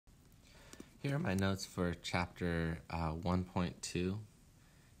Here are my notes for chapter 1.2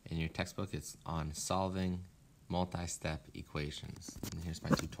 in your textbook. It's on solving multi-step equations. And here's my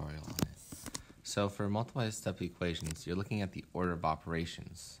tutorial on it. So for multi-step equations, you're looking at the order of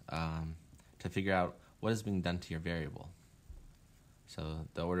operations to figure out what is being done to your variable. So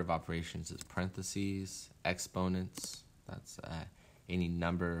the order of operations is parentheses, exponents, that's any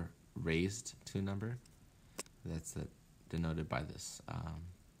number raised to a number. That's denoted by this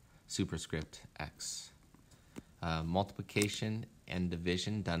superscript x. Multiplication and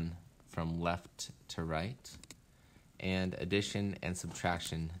division done from left to right, and addition and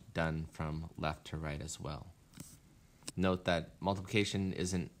subtraction done from left to right as well. Note that multiplication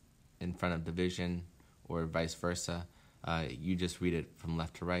isn't in front of division or vice versa. You just read it from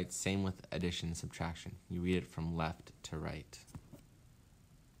left to right. Same with addition and subtraction. You read it from left to right.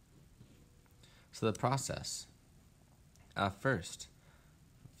 So the process. First,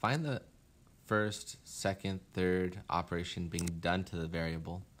 find the first, second, third operation being done to the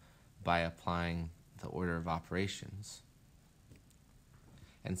variable by applying the order of operations.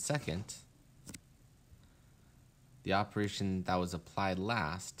 And second, the operation that was applied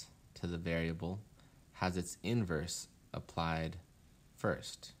last to the variable has its inverse applied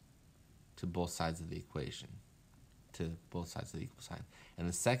first to both sides of the equation, to both sides of the equal sign. And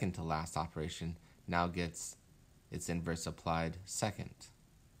the second to last operation now gets its inverse applied second,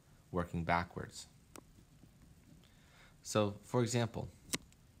 working backwards. So, for example,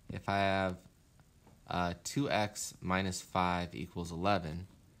 if I have 2x minus 5 equals 11,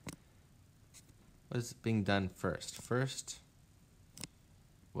 what is being done first? First,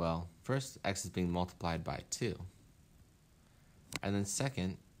 x is being multiplied by 2. And then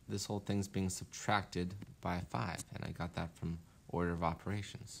second, this whole thing's being subtracted by 5, and I got that from order of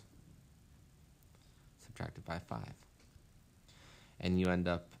operations. Subtracted by 5. And you end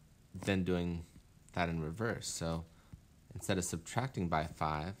up then doing that in reverse. So instead of subtracting by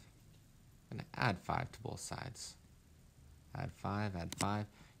 5, I'm going to add 5 to both sides. Add 5, add 5.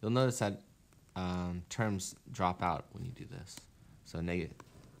 You'll notice that terms drop out when you do this. So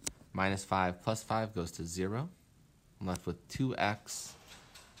minus 5 plus 5 goes to 0. I'm left with 2x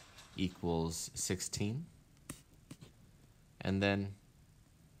equals 16. And then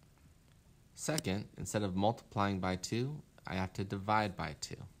second, instead of multiplying by 2, I have to divide by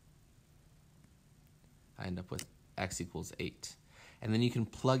 2. I end up with x equals 8. And then you can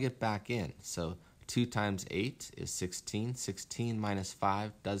plug it back in. So 2 times 8 is 16. 16 minus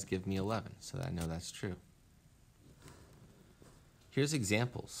 5 does give me 11, so I know that's true. Here's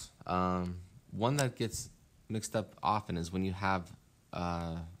examples. One that gets mixed up often is when you have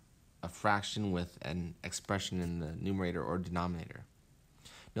a fraction with an expression in the numerator or denominator.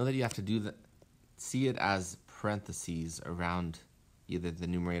 Know that you have to do that. See it as parentheses around either the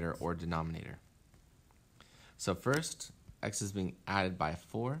numerator or denominator. So first, x is being added by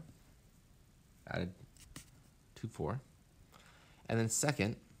 4, added to 4. And then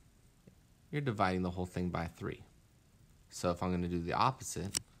second, you're dividing the whole thing by 3. So if I'm going to do the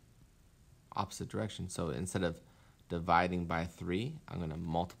opposite direction, so instead of dividing by 3, I'm going to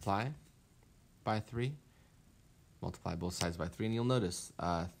multiply by 3. Multiply both sides by 3, and you'll notice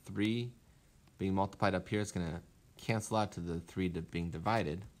 3 being multiplied up here is going to cancel out to the 3 being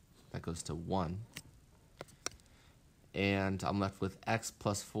divided. That goes to 1. And I'm left with x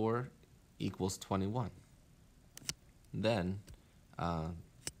plus 4 equals 21. Then,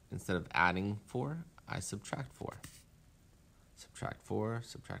 instead of adding 4, I subtract 4. Subtract 4,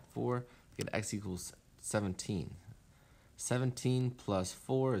 subtract 4, get x equals 17. 17 plus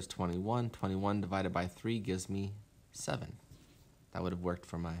 4 is 21. 21 divided by 3 gives me 7. That would have worked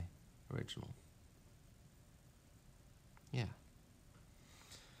for my original. Yeah.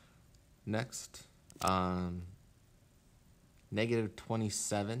 Next, negative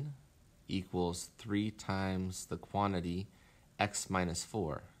 27 equals 3 times the quantity x minus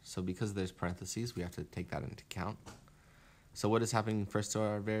 4. So because there's parentheses, we have to take that into account. So what is happening first to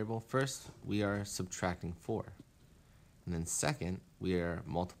our variable? First, we are subtracting 4. And then second, we are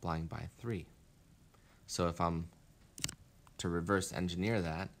multiplying by 3. So if I'm to reverse engineer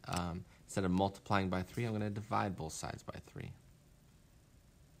that, instead of multiplying by 3, I'm going to divide both sides by 3.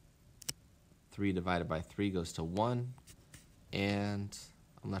 3 divided by 3 goes to 1, and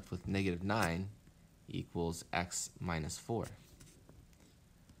I'm left with negative 9 equals x minus 4.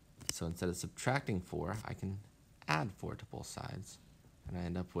 So instead of subtracting 4, I can add 4 to both sides, and I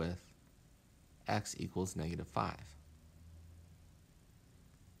end up with x equals negative 5.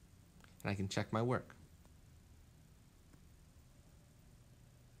 And I can check my work.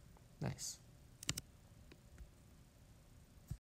 Nice.